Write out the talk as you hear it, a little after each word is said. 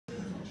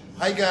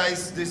Hi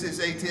guys, this is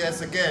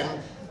ATS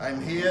again. I'm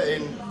here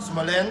in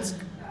Smolensk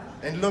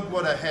and look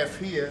what I have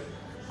here.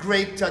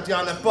 Great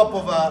TATYANA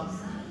Popova,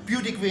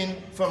 beauty queen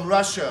from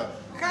Russia,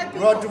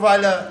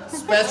 Rottweiler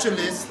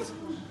specialist.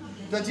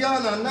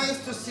 TATYANA,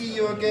 nice to see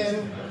you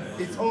again.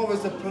 It's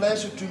always a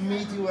pleasure to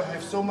meet you. I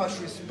have so much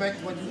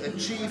respect what you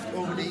achieved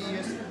over the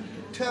years.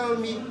 Tell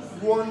me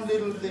one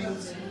little thing.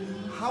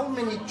 How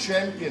many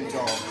champion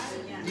dogs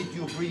did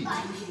you breed?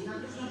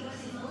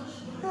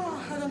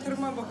 Oh, I don't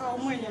remember how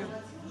many.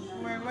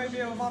 Maybe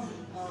 100.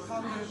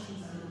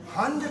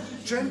 100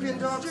 champion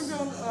dogs?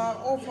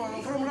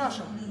 Champion from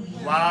Russia.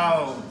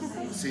 Wow.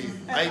 See,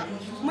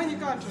 many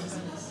countries,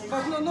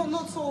 but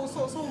not so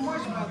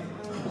much. But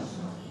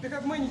they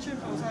have many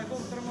champions. I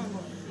don't remember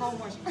how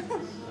much.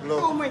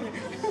 Look, how many?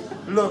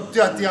 Look,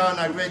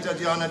 TATYANA, great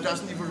TATYANA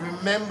doesn't even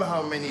remember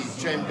how many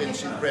champions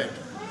she bred.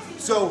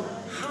 So,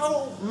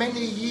 how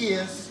many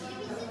years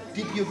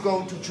did you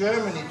go to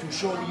Germany to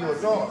show your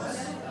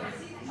dogs?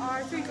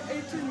 I think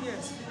 18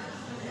 years.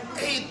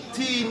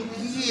 18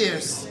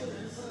 years!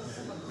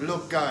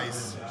 Look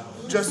guys,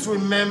 just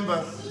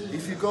remember,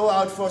 if you go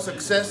out for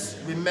success,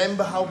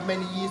 remember how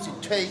many years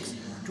it takes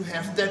to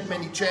have that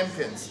many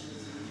champions.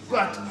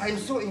 But I'm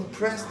so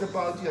impressed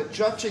about your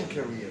judging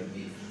career.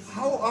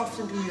 How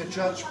often do you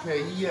judge per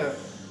year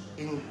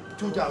in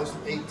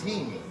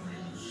 2018?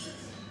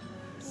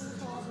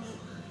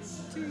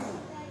 2018.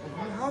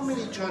 How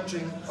many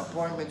judging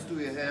appointments do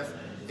you have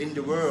in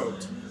the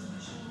world?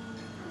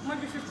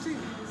 Maybe 15.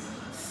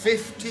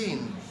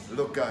 15,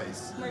 look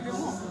guys. Maybe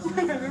more.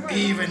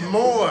 Even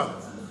more.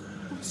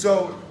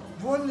 So,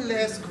 one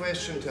last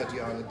question,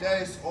 TATYANA.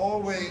 There is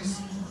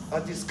always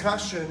a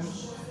discussion,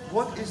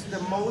 what is the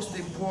most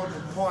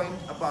important point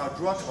about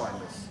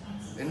Rottweilers?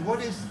 And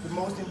what is the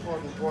most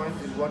important point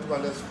in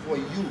Rottweilers for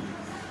you?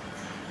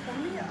 For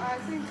me, I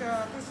think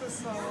this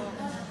is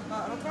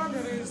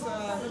Rottweiler is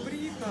the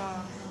breed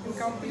in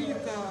complete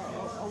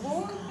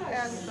look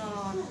and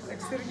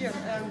exterior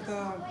and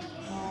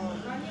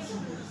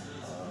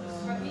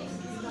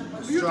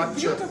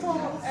beautiful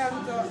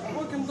and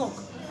walking dog.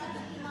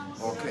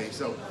 Okay,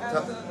 so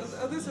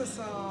and this is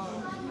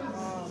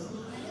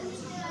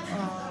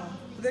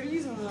the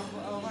reason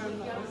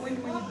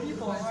when many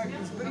people like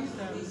this breed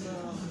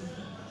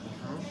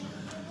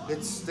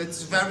and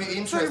that's very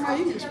interesting. Sorry, my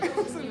English.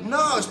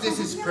 No, this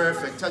is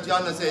perfect.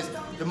 TATYANA says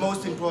the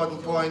most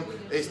important point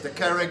is the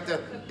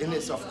character, and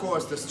it's of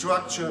course the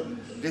structure.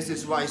 This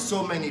is why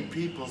so many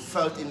people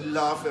fell in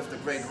love with the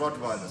great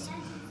Rottweilers.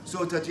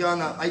 So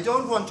TATYANA, I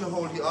don't want to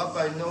hold you up.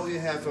 I know you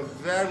have a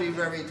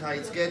very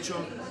tight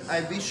schedule.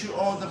 I wish you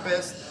all the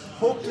best.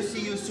 Hope to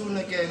see you soon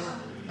again,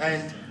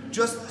 and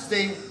just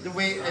stay the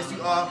way as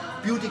you are,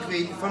 beauty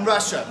queen from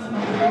Russia.